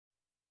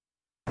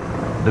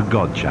The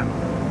God Channel.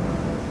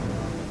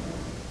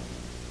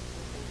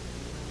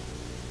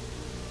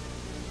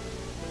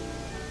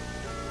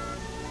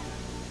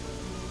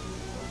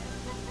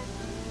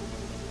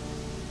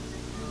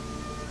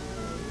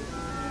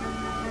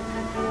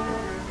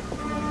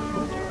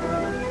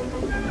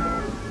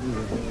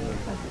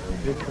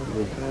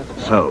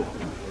 So,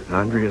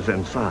 Andrea's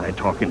inside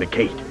talking to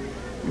Kate.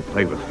 You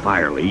play with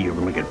fire, Lee, you're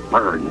gonna get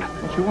burned.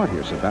 What you want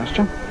here,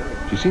 Sebastian?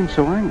 She seems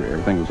so angry.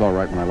 Everything was all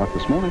right when I left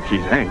this morning.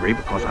 She's angry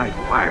because I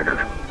fired her.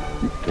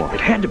 What?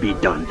 It had to be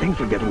done. Things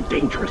were getting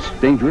dangerous.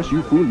 Dangerous?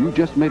 You fool. You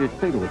just made it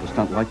fatal with a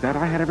stunt like that.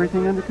 I had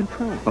everything under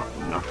control. Oh,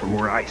 not from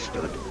where I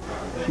stood.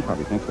 She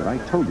probably thinks that I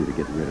told you to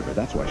get rid of her.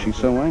 That's why she's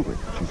so angry.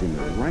 She's in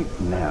there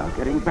right now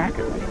getting back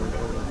at me.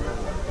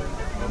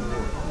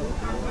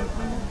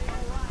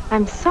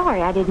 I'm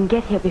sorry I didn't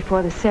get here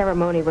before the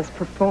ceremony was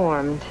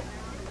performed.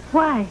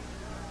 Why?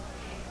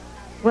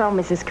 Well,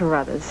 Mrs.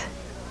 Carruthers,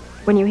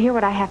 when you hear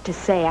what I have to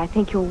say, I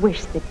think you'll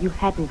wish that you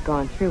hadn't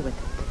gone through with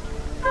it.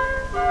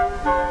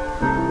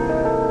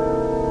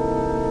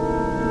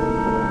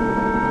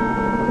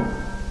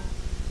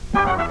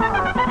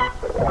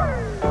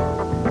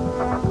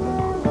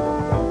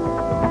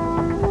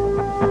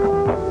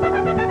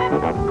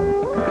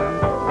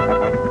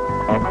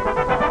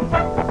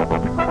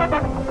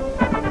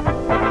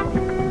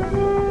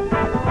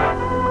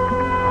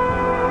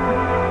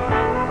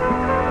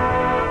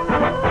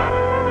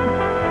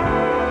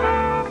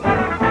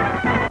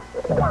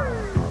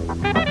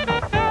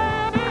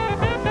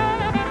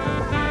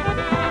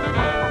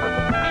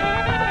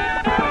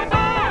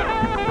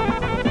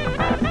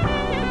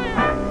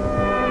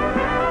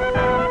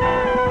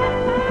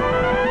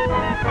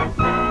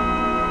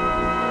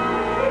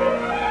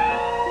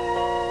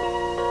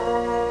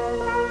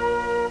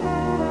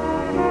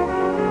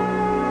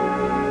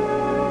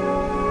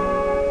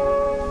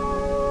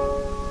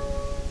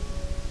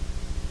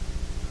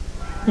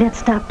 Let's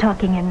stop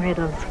talking in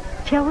riddles,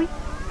 shall we?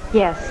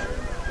 Yes.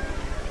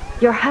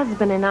 Your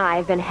husband and I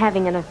have been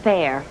having an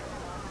affair.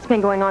 It's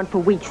been going on for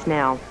weeks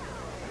now.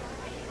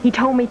 He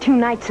told me 2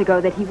 nights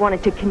ago that he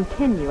wanted to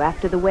continue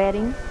after the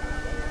wedding.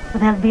 Well,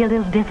 that'll be a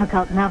little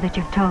difficult now that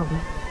you've told me.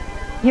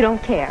 You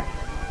don't care?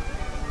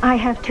 I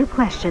have 2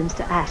 questions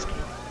to ask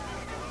you.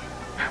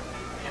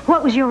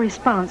 What was your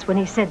response when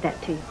he said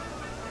that to you?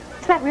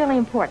 Is that really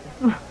important?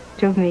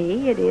 To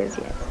me, it is,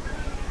 yes.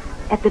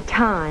 At the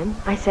time,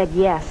 I said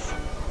yes.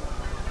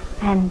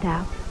 And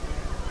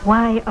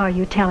why are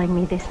you telling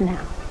me this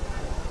now?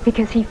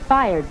 Because he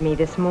fired me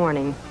this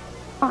morning.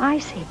 Oh, I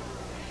see.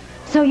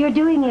 So you're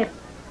doing it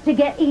to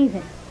get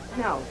even?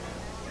 No.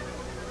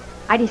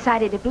 I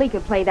decided if Lee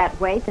could play that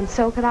way, then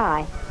so could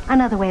I.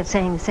 Another way of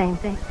saying the same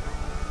thing.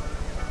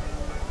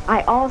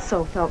 I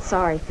also felt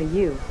sorry for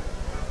you.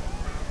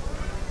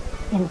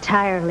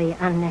 Entirely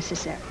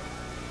unnecessary.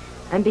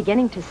 I'm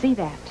beginning to see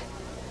that.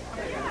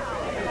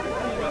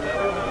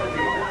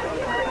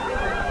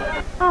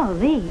 Oh,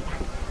 Lee.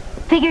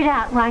 Figured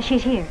out why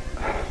she's here.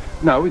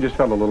 No, we just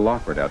felt a little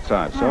awkward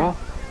outside, so...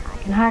 I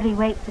can hardly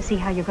wait to see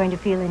how you're going to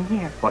feel in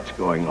here. What's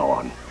going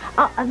on?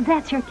 Oh,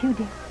 that's your cue,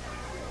 dear.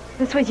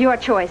 This was your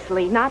choice,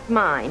 Lee, not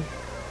mine.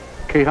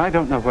 Kate, I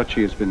don't know what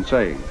she has been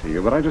saying to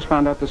you, but I just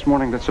found out this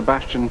morning that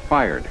Sebastian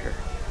fired her.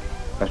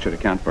 That should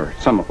account for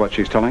some of what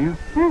she's telling you.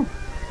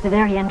 It's a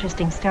very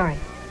interesting story.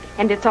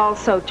 And it's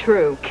also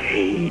true.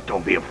 Kate,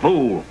 don't be a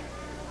fool.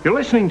 You're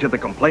listening to the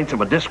complaints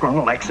of a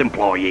disgruntled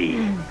ex-employee.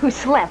 Who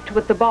slept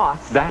with the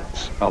boss.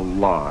 That's a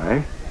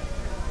lie.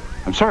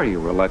 I'm sorry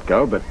you were let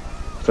go, but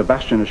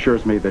Sebastian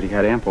assures me that he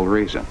had ample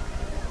reason.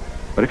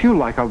 But if you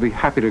like, I'll be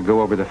happy to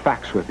go over the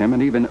facts with him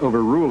and even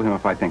overrule him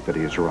if I think that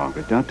he is wrong.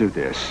 But don't do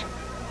this.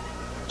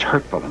 It's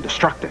hurtful and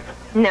destructive.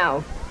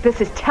 No, this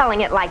is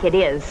telling it like it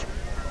is.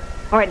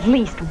 Or at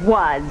least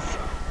was.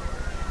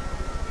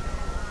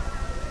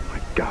 My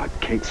God,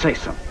 Kate, say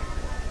something.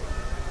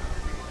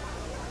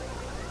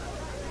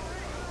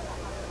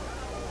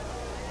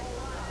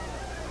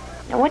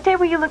 Now, what day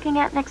were you looking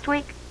at next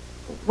week?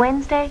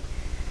 Wednesday?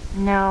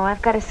 No,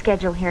 I've got a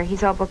schedule here.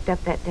 He's all booked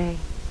up that day.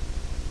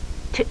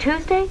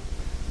 Tuesday?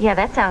 Yeah,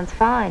 that sounds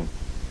fine.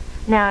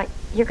 Now,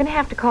 you're going to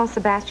have to call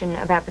Sebastian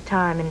about the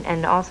time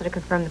and also to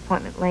confirm the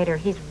appointment later.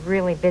 He's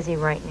really busy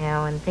right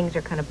now, and things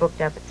are kind of booked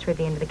up through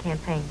the end of the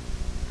campaign.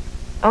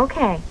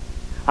 Okay.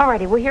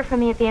 Alrighty, we'll hear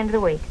from you at the end of the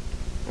week.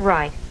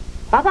 Right.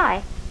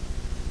 Bye-bye.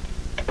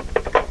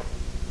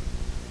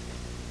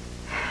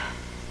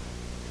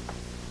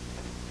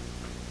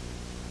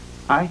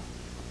 Hi.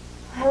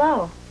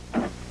 Hello.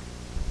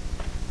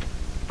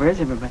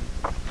 Where's everybody?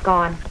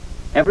 Gone.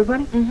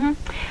 Everybody? Mm-hmm.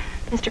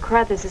 Mr.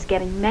 Carruthers is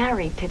getting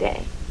married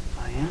today.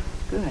 Oh, yeah?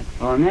 Good.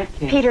 Well, in that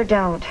case... Peter,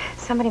 don't.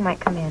 Somebody might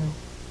come in.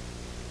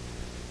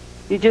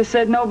 You just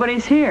said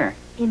nobody's here.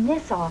 In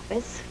this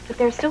office, but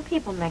there's still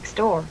people next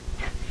door.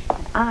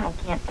 And I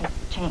can't take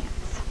the chance.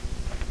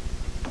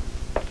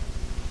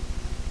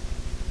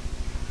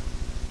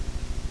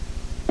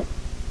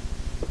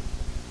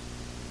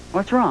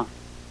 What's wrong?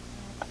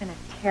 It's been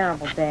a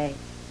terrible day.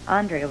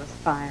 Andrea was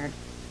fired.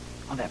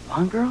 Oh, that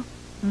blonde girl?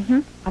 Mm-hmm.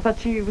 I thought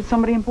she was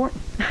somebody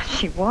important.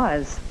 She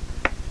was.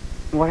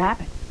 What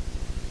happened?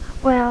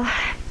 Well,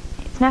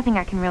 it's nothing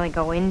I can really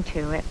go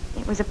into. It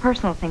was a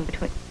personal thing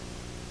between...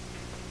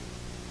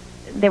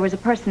 There was a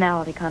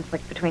personality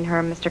conflict between her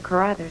and Mr.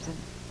 Carruthers, and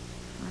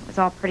it was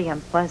all pretty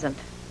unpleasant.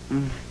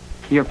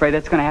 You're afraid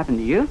that's going to happen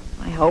to you?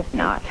 I hope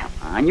not. Come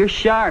on, you're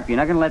sharp. You're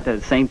not going to let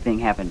the same thing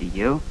happen to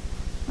you.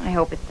 I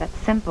hope it's that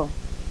simple.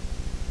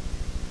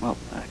 Well,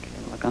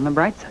 look on the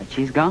bright side.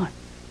 She's gone.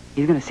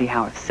 He's going to see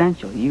how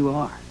essential you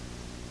are.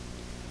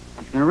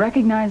 He's going to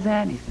recognize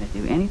that, and he's going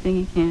to do anything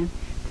he can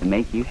to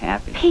make you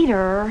happy.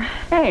 Peter.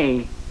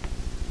 Hey.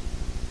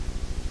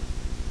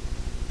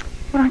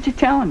 What aren't you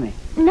telling me?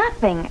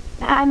 Nothing.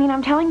 I mean,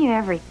 I'm telling you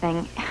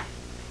everything.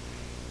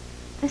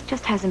 This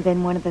just hasn't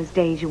been one of those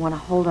days you want to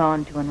hold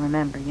on to and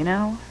remember, you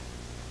know?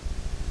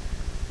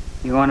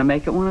 You want to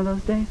make it one of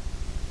those days?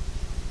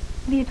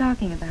 What are you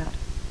talking about?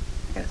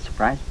 I got a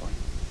surprise for you.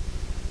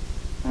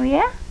 Oh,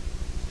 yeah?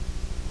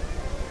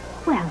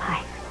 Well,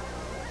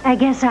 I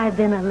guess I've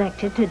been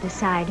elected to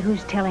decide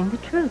who's telling the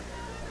truth.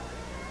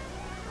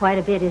 Quite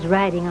a bit is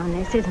riding on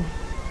this, isn't it?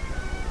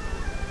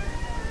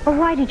 Well,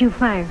 why did you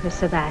fire her,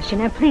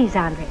 Sebastian? And please,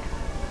 Andrea,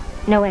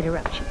 no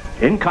interruptions.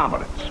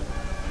 Incompetence.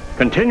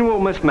 Continual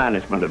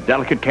mismanagement of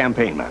delicate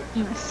campaign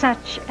matters.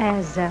 Such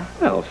as,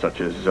 Well, such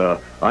as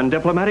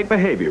undiplomatic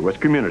behavior with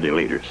community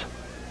leaders.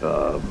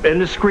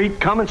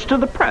 Indiscreet comments to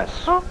the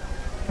press. Oh,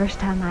 first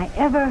time I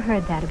ever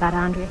heard that about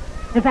Andrea.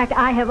 In fact,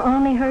 I have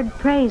only heard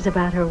praise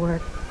about her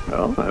work.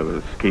 Well, I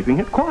was keeping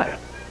it quiet.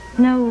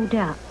 No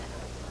doubt.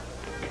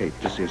 Kate,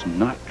 this is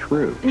not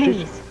true.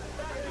 Please.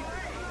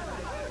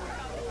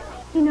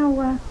 You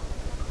know,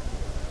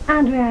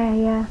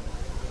 Andrea,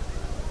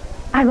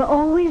 I've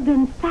always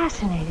been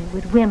fascinated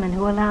with women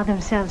who allow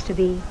themselves to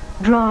be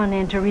drawn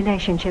into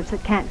relationships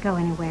that can't go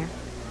anywhere.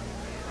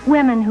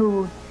 Women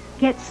who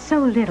get so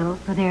little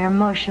for their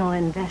emotional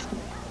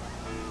investment.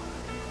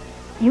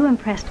 You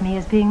impressed me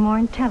as being more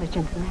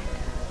intelligent than that.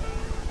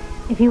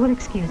 If you will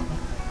excuse me.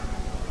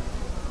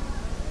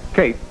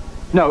 Kate,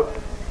 no.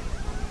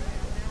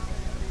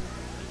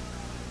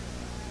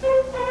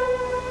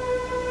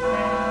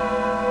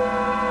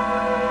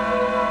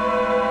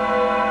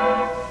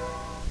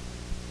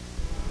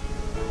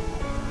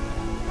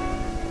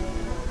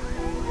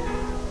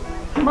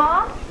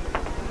 Mom?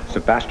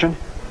 Sebastian,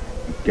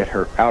 get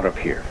her out of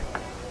here.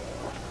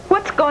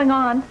 What's going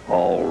on?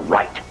 All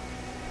right.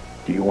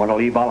 Do you want to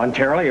leave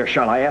voluntarily, or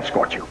shall I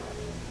escort you?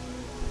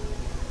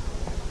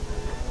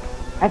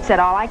 I've said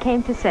all I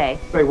came to say.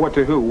 Say what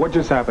to who? What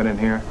just happened in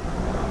here?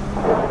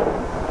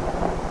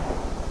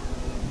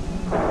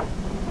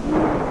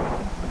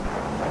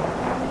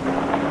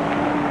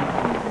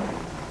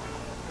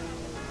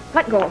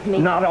 Let go of me.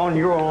 Not on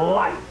your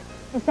life.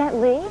 Is that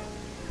Lee?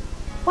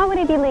 Why would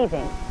he be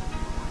leaving?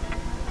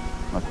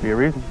 Must be a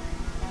reason.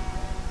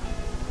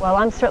 Well,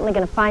 I'm certainly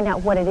going to find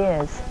out what it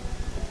is.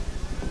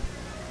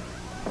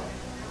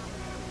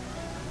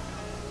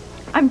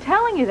 I'm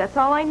telling you, that's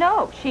all I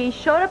know. She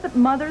showed up at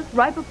Mother's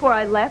right before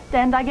I left,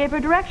 and I gave her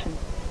directions.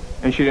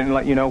 And she didn't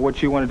let you know what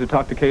she wanted to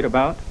talk to Kate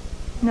about?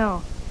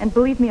 No, and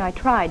believe me, I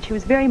tried. She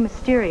was very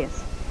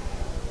mysterious.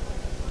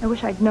 I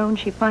wish I'd known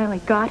she finally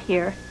got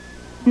here.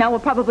 Now we'll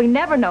probably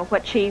never know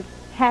what she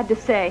had to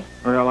say.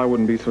 Well, I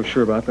wouldn't be so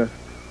sure about that.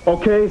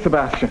 Okay,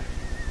 Sebastian.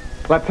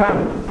 Let's have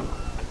it.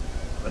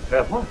 Let's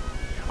have what?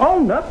 Oh,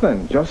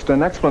 nothing. Just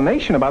an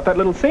explanation about that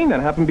little scene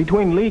that happened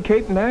between Lee,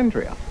 Kate, and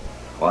Andrea.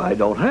 Well, I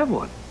don't have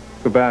one.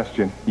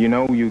 Sebastian, you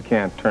know you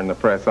can't turn the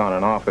press on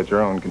and off at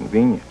your own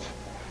convenience.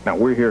 Now,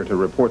 we're here to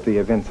report the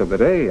events of the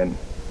day, and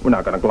we're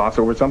not going to gloss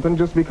over something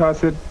just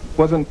because it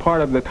wasn't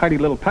part of the tidy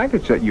little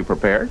package that you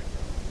prepared.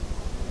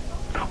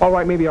 All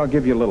right, maybe I'll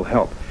give you a little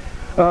help.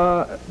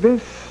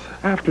 This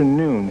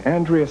afternoon,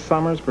 Andrea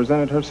Summers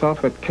presented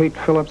herself at Kate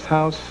Phillips'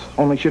 house,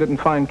 only she didn't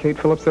find Kate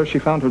Phillips there. She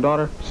found her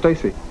daughter,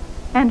 Stacy.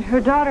 And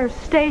her daughter,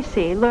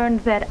 Stacy,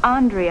 learned that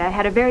Andrea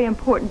had a very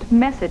important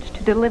message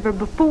to deliver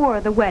before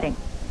the wedding.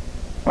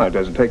 Well, it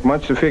doesn't take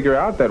much to figure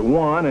out that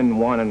 1 and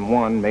 1 and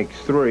 1 makes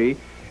 3,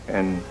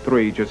 and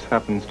 3 just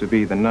happens to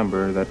be the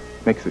number that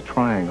makes a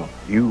triangle.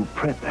 You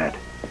print that,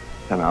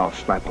 and I'll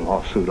slap a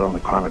lawsuit on the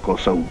Chronicle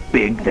so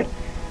big that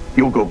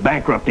you'll go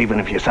bankrupt even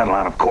if you settle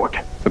out of court.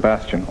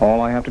 Sebastian,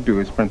 all I have to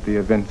do is print the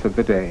events of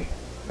the day,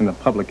 and the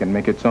public can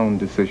make its own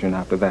decision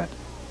after that.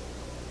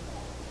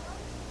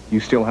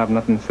 You still have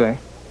nothing to say?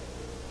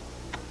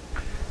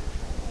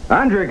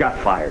 Andrea got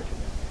fired.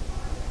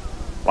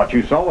 What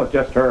you saw was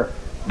just her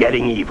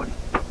getting even.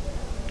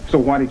 So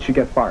why did she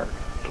get fired?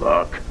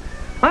 Look,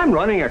 I'm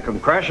running a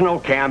congressional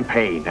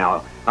campaign.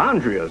 Now,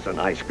 Andrea's a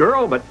nice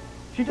girl, but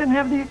she didn't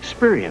have the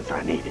experience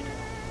I needed.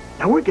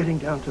 Now, we're getting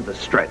down to the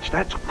stretch.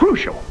 That's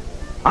crucial.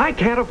 I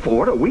can't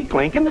afford a weak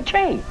link in the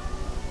chain.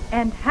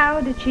 And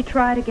how did she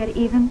try to get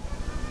even?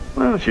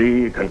 Well,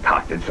 she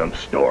concocted some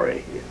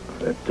story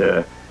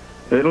that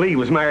Lee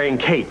was marrying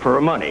Kate for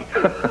her money.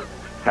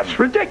 That's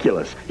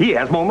ridiculous. He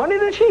has more money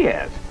than she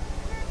has.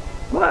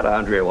 But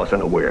Andrea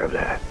wasn't aware of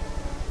that.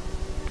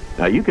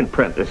 Now, you can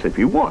print this if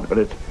you want, but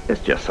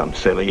it's just some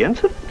silly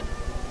incident.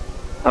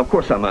 Of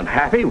course, I'm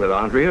unhappy with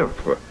Andrea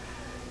for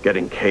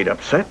getting Kate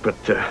upset, but,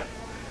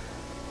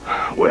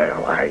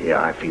 well,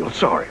 I feel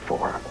sorry for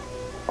her.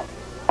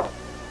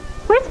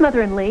 Where's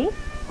Mother and Lee?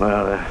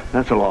 Well,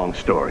 that's a long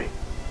story.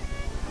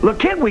 Look,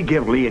 can't we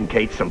give Lee and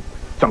Kate some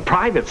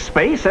private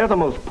space? They're the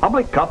most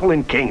public couple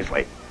in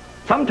Kingsley.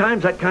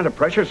 Sometimes that kind of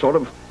pressure sort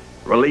of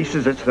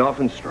releases itself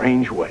in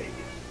strange ways.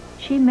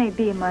 She may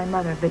be my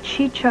mother, but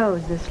she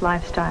chose this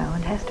lifestyle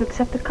and has to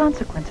accept the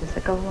consequences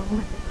that go along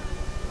with it.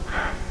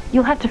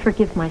 You'll have to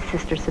forgive my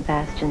sister,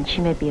 Sebastian. She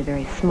may be a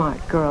very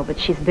smart girl, but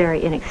she's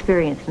very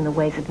inexperienced in the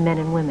ways of men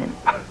and women.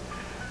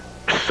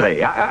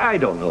 Say, I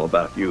don't know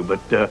about you,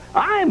 but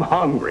I'm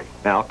hungry.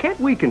 Now, can't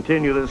we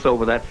continue this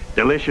over that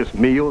delicious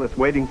meal that's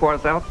waiting for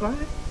us outside?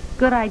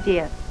 Good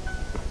idea.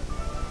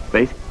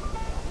 Stacy?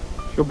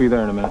 She'll be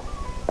there in a minute.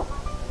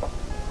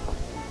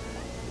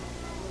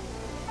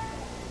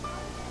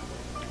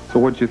 So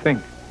what'd you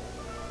think?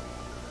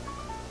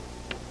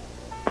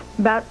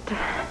 About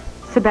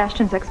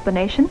Sebastian's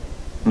explanation?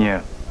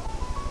 Yeah,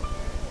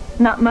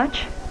 Not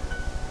much,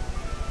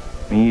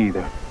 me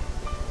either.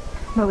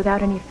 but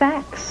without any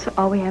facts,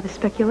 all we have is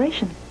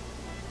speculation.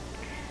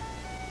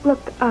 Look,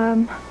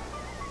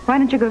 why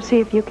don't you go see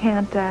if you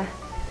can't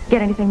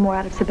get anything more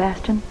out of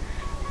Sebastian?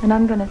 And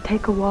I'm gonna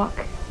take a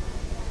walk.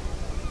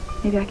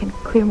 Maybe I can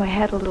clear my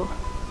head a little.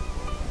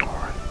 All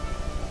right.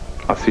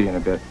 I'll see you in a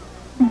bit.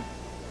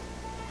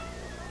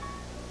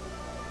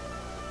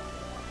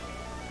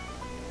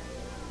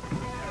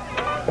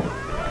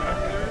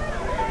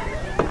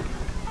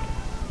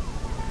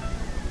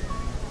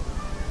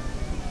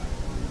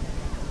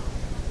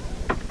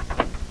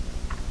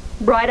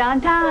 Right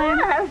on time.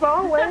 As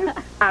always.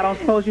 I don't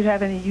suppose you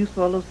have any use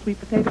for a little sweet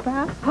potato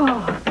pie?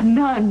 Oh,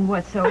 none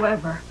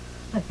whatsoever.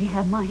 Let me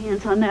have my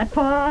hands on that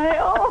pie.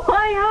 Oh,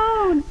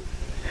 my own.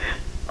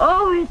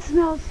 Oh, it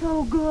smells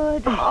so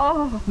good.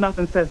 Oh,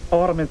 nothing says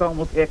autumn is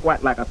almost here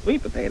quite like a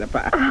sweet potato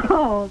pie.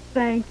 Oh,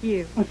 thank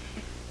you.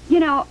 You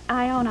know,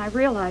 Ione, I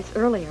realized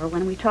earlier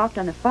when we talked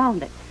on the phone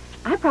that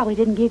I probably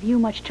didn't give you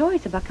much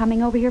choice about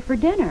coming over here for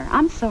dinner.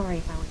 I'm sorry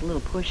if I was a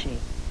little pushy.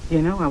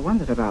 You know, I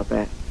wondered about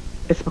that.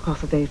 It's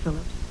because of Dave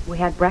Phillips. We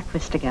had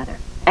breakfast together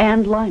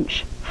and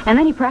lunch. And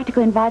then he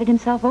practically invited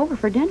himself over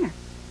for dinner.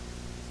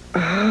 Oh,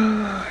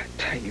 I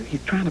tell you,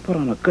 he's trying to put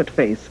on a good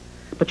face.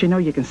 But you know,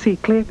 you can see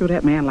clear through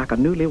that man like a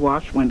newly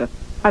washed window.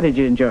 How did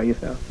you enjoy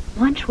yourself?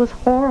 Lunch was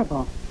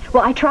horrible.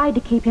 Well, I tried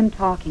to keep him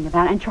talking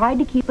about it and tried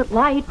to keep it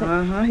light, but...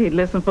 Uh-huh. He'd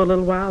listen for a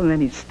little while and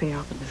then he'd stay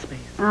off into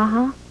space.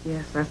 Uh-huh.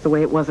 Yes, that's the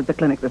way it was at the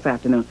clinic this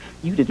afternoon.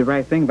 You did the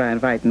right thing by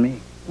inviting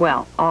me.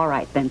 Well, all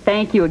right then.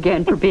 Thank you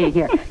again for being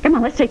here. Come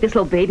on, let's take this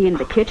little baby into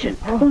the kitchen.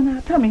 Oh, now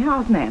tell me,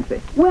 how's Nancy?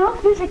 Well,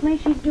 physically,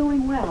 she's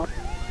doing well.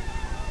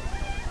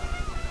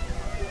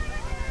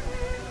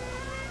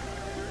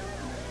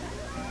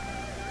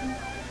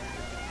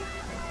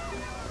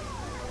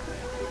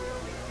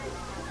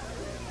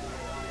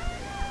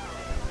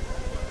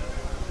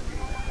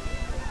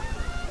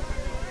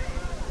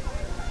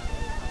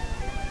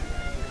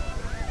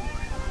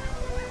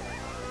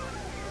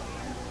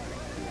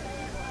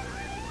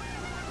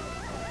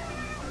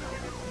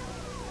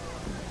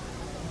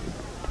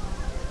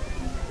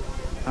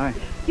 Hi.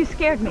 You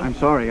scared me. I'm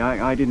sorry.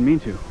 I didn't mean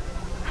to.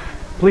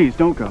 Please,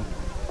 don't go.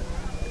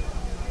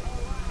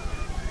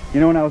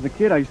 You know, when I was a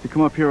kid, I used to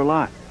come up here a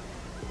lot.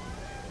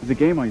 There's a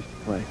game I used to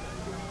play.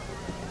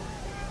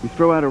 You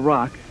throw out a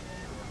rock,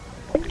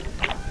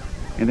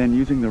 and then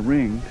using the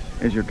rings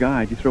as your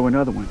guide, you throw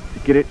another one to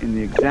get it in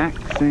the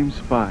exact same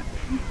spot.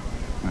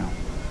 Well,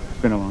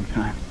 it's been a long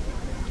time.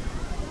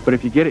 But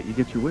if you get it, you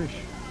get your wish.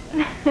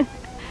 You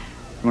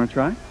want to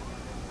try?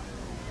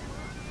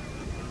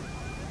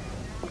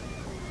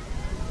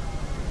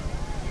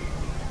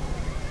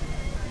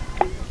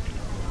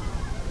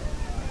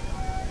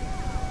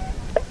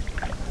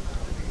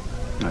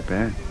 Not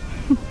bad.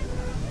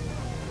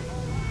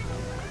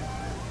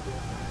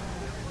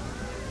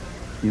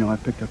 You know, I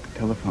picked up the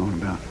telephone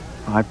about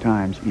 5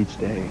 times each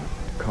day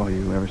to call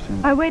you ever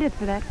since. I waited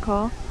for that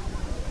call.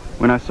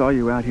 When I saw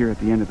you out here at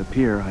the end of the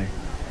pier, I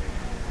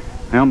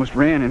almost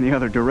ran in the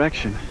other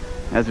direction.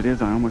 As it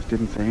is, I almost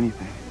didn't say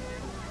anything.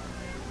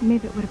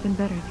 Maybe it would have been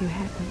better if you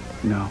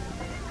hadn't. No.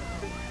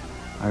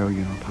 I owe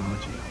you an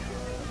apology.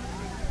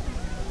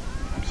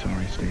 I'm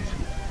sorry,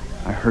 Stacy.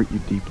 I hurt you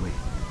deeply.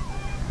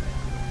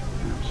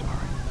 And I'm sorry.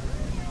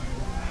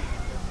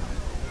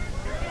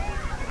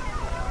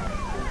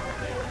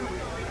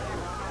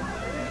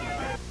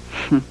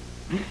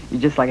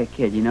 You're just like a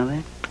kid, you know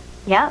that?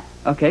 Yep.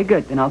 Okay,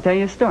 good. Then I'll tell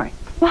you a story.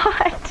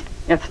 What?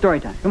 It's story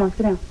time. Come on,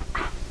 sit down.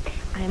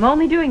 I'm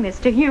only doing this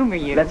to humor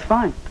you. That's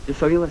fine, just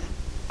so you listen.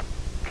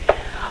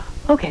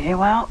 Okay,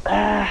 well,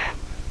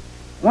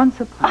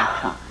 once upon a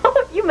time.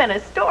 You meant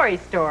a story.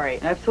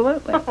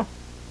 Absolutely.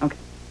 Okay.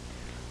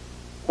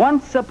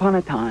 Once upon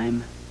a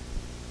time,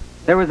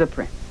 there was a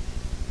prince.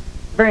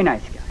 Very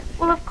nice guy.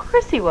 Well, of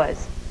course he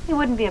was. He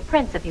wouldn't be a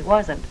prince if he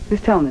wasn't.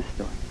 Who's telling this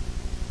story?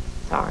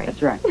 Sorry.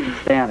 That's right.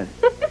 Stay out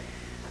of it.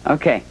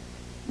 Okay.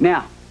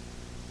 Now,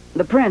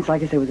 the prince,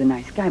 like I said, was a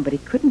nice guy, but he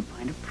couldn't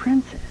find a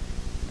princess.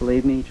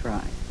 Believe me, he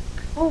tried.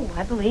 Oh,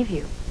 I believe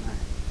you.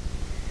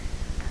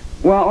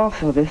 Well,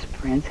 also, this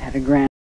prince had a grand